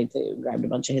next day too, grabbed a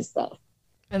bunch of his stuff.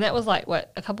 And that was like,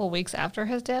 what, a couple of weeks after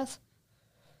his death?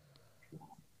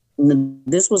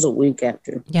 This was a week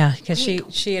after. Yeah, because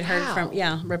she had heard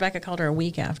from, Rebecca called her a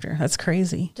week after. That's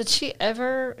crazy. Did she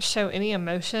ever show any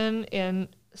emotion in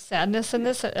sadness in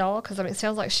this at all? Because, I mean, it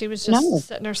sounds like she was just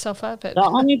setting herself up. The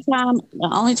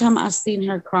only time I seen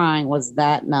her crying was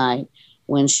that night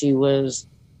when she was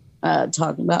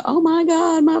talking about, oh, my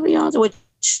God, my Beyonce, which,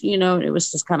 it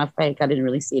was just kind of fake. I didn't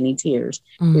really see any tears.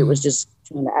 Mm-hmm. It was just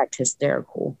trying to act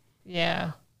hysterical.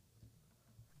 Yeah.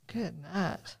 Good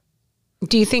night.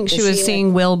 Do you think she was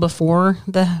seeing Will before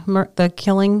the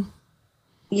killing?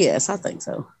 Yes, I think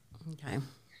so. Okay.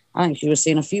 I think she was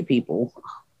seeing a few people.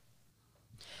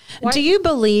 What? Do you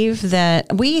believe that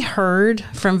we heard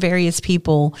from various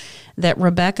people that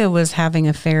Rebecca was having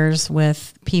affairs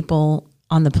with people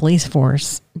on the police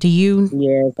force? Do you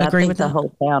agree with that? The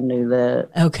whole town knew that.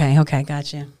 Okay,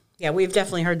 gotcha. Yeah, we've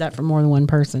definitely heard that from more than one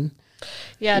person.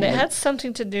 Yeah, and it had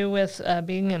something to do with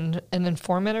being an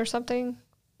informant or something.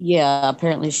 Yeah,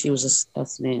 apparently she was a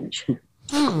snitch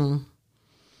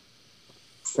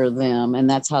for them, and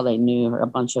that's how they knew her. A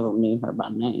bunch of them knew her by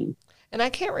name. And I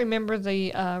can't remember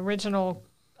the original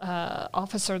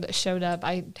officer that showed up.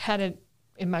 I had it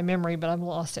in my memory, but I've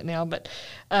lost it now. But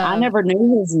I never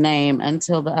knew his name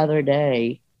until the other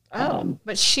day.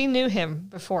 But she knew him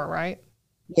before, right?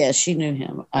 Yeah, she knew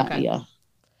him. Okay. Yeah.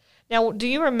 Now, do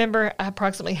you remember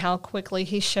approximately how quickly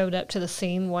he showed up to the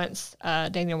scene once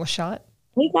Daniel was shot?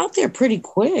 He got there pretty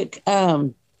quick.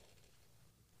 But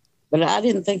I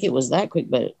didn't think it was that quick,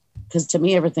 because to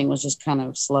me, everything was just kind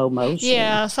of slow motion.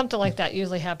 Yeah, something like that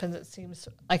usually happens. It seems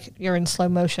like you're in slow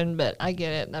motion, but I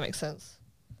get it. That makes sense.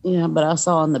 Yeah, but I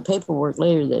saw in the paperwork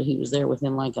later that he was there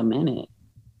within like a minute.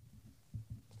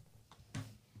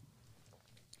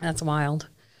 That's wild.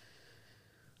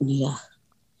 Yeah.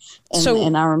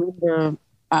 And I remember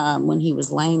when he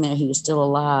was laying there, he was still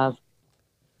alive.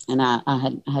 And I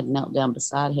had knelt down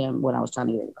beside him when I was trying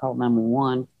to get to call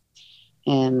 911.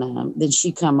 And then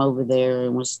she come over there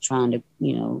and was trying to,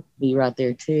 be right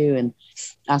there too. And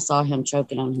I saw him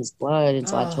choking on his blood. And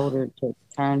so I told her to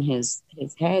turn his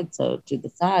head to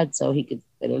the side so he could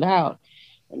spit it out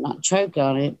and not choke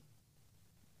on it.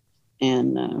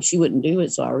 And she wouldn't do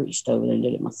it. So I reached over there and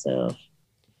did it myself.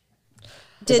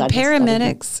 Did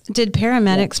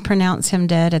paramedics pronounce him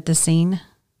dead at the scene?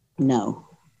 No.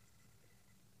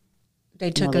 They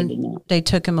took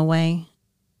him away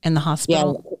in the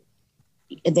hospital. Yeah.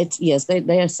 They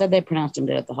said they pronounced him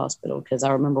dead at the hospital, because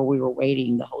I remember we were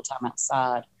waiting the whole time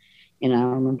outside, and I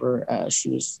remember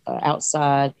she was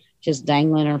outside just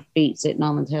dangling her feet, sitting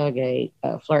on the tailgate,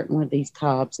 flirting with these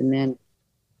cops, and then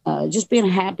just being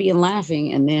happy and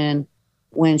laughing. And then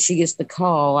when she gets the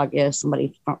call, I guess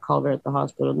somebody called her at the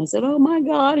hospital, and they said, "Oh my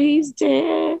God, he's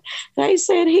dead. They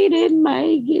said he didn't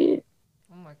make it."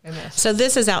 Oh my goodness! So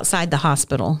this is outside the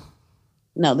hospital.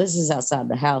 No, this is outside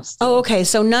the house. Oh, okay.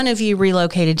 So none of you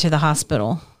relocated to the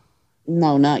hospital?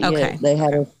 No, not yet. They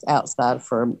had us outside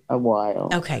for a while.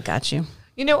 Okay, got you.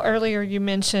 Earlier you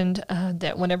mentioned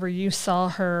that whenever you saw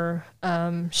her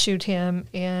shoot him,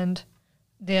 and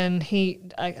then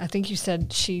I think you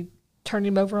said she turned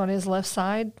him over on his left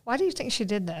side. Why do you think she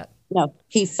did that? No,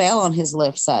 he fell on his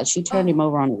left side. She turned him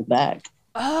over on his back.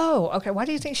 Oh, okay. Why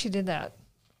do you think she did that?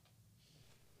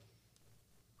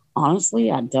 Honestly,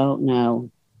 I don't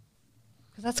know.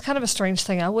 Because that's kind of a strange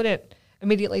thing. I wouldn't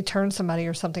immediately turn somebody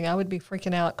or something. I would be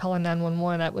freaking out, calling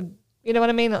 911. I would, you know what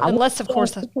I mean? Unless, of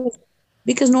course.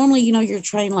 Because normally, you're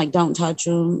trained, like, don't touch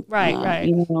them. Right.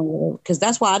 Because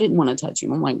that's why I didn't want to touch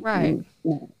him. I'm like, right.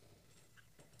 No.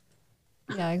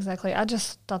 Yeah, exactly. I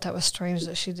just thought that was strange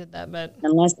that she did that. But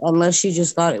unless she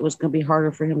just thought it was going to be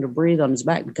harder for him to breathe on his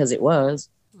back, because it was.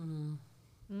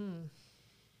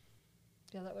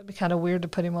 Yeah, that would be kind of weird to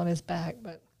put him on his back.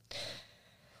 But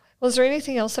was there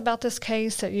anything else about this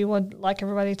case that you would like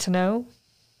everybody to know?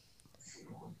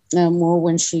 More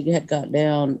when she had got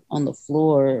down on the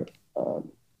floor,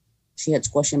 she had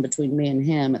squashing between me and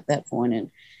him at that point.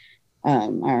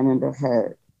 And I remember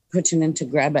her pretending to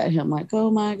grab at him like,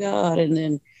 "Oh my God." And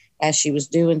then as she was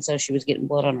doing so, she was getting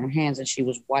blood on her hands, and she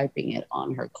was wiping it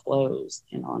on her clothes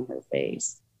and on her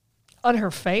face. On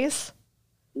her face?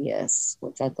 Yes,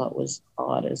 which I thought was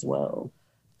odd as well.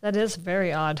 That is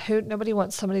very odd. Nobody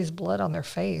wants somebody's blood on their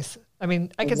face. I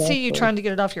mean, I could see you trying to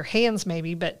get it off your hands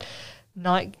maybe, but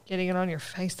not getting it on your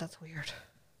face, that's weird.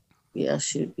 Yeah,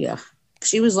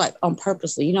 she was like on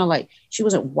purposely, like she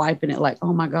wasn't wiping it like,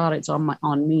 "Oh my God, it's on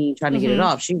me," trying to get it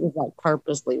off. She was like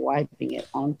purposely wiping it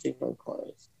onto her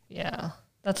clothes. Yeah,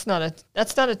 that's not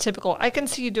a typical. I can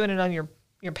see you doing it on your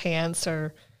pants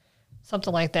or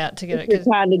something like that to get it. You're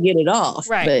trying to get it off,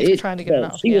 right? But trying to get it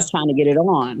off. She was trying to get it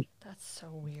on. That's so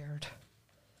weird.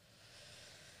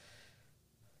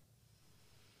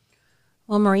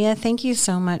 Well, Maria, thank you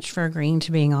so much for agreeing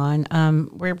to being on.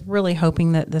 We're really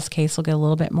hoping that this case will get a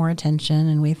little bit more attention,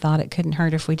 and we thought it couldn't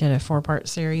hurt if we did a 4-part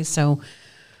series. So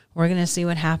we're going to see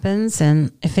what happens.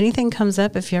 And if anything comes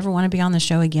up, if you ever want to be on the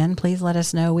show again, please let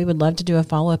us know. We would love to do a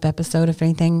follow-up episode if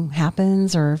anything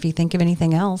happens or if you think of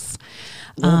anything else.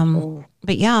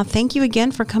 But yeah, thank you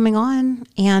again for coming on,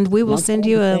 and we will send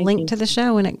you a link to the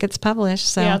show when it gets published.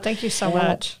 So yeah, thank you so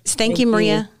much. Thank you,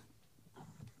 Maria.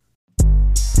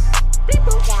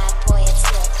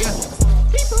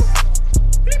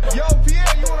 Yo, Pierre,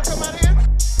 you want to come out here?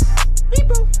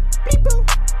 Beep-boop, beep-boop.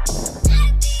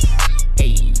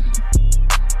 Hey.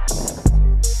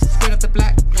 Straight up the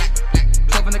black,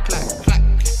 12 on the clock.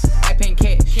 I paying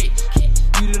cash.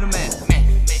 You do the math.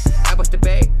 I bust the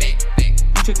bag.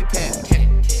 You took the tab.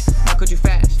 How could you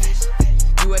fast?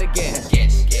 You at a gas.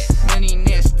 Money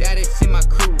net status in my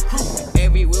crew.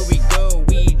 Everywhere we go,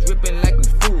 we dripping like we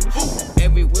fools.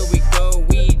 Everywhere we go,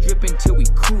 we dripping till we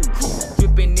cool.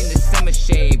 Dripping in the summer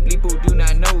shade. People do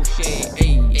not know shade.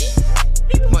 Ayy.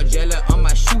 Margiela on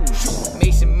my shoes.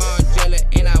 Mason Margiela,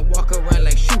 and I walk around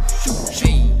like shoo.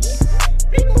 Hey.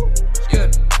 Yeah.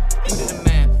 You do the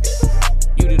math.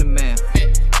 You do the math.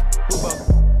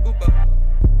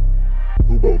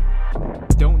 Hubo.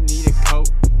 Don't need a coat,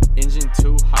 engine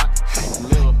too hot.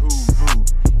 Lil Hoo-Boo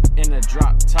in a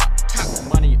drop top.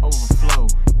 Money overflow,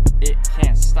 it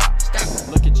can't stop.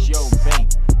 Look at your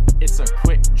bank, it's a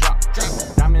quick drop.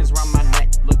 Diamonds round my neck,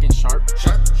 looking sharp.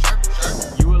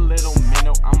 You a little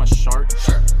minnow, I'm a shark.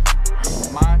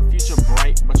 My future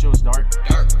bright, but yours dark.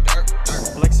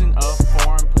 Flexing up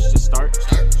foreign, push to start.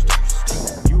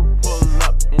 You pull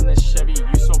up in the Chevy,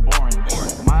 you so boring.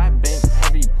 My bank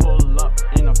heavy, pull up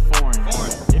in a foreign.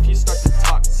 If you start to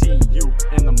talk, see you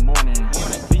in the morning.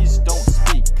 Please don't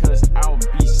speak, cause I'll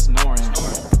be snoring.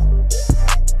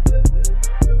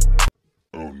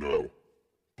 Oh no,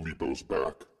 Bleepo's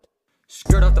back.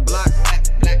 Skirt off the block,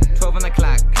 12 on the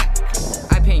clock.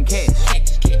 I paying cash.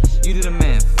 You do the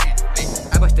math.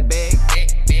 I bust the bag.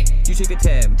 You take the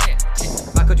tab.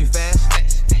 Why could you fast?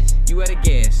 You at a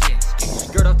gas.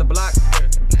 Skirt off the block,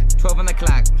 12 on the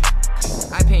clock.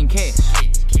 I paying cash.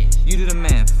 You do the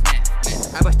math.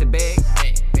 I bust the bag.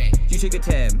 You take the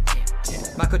tab.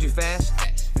 Why could you fast?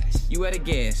 You at a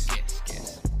gas.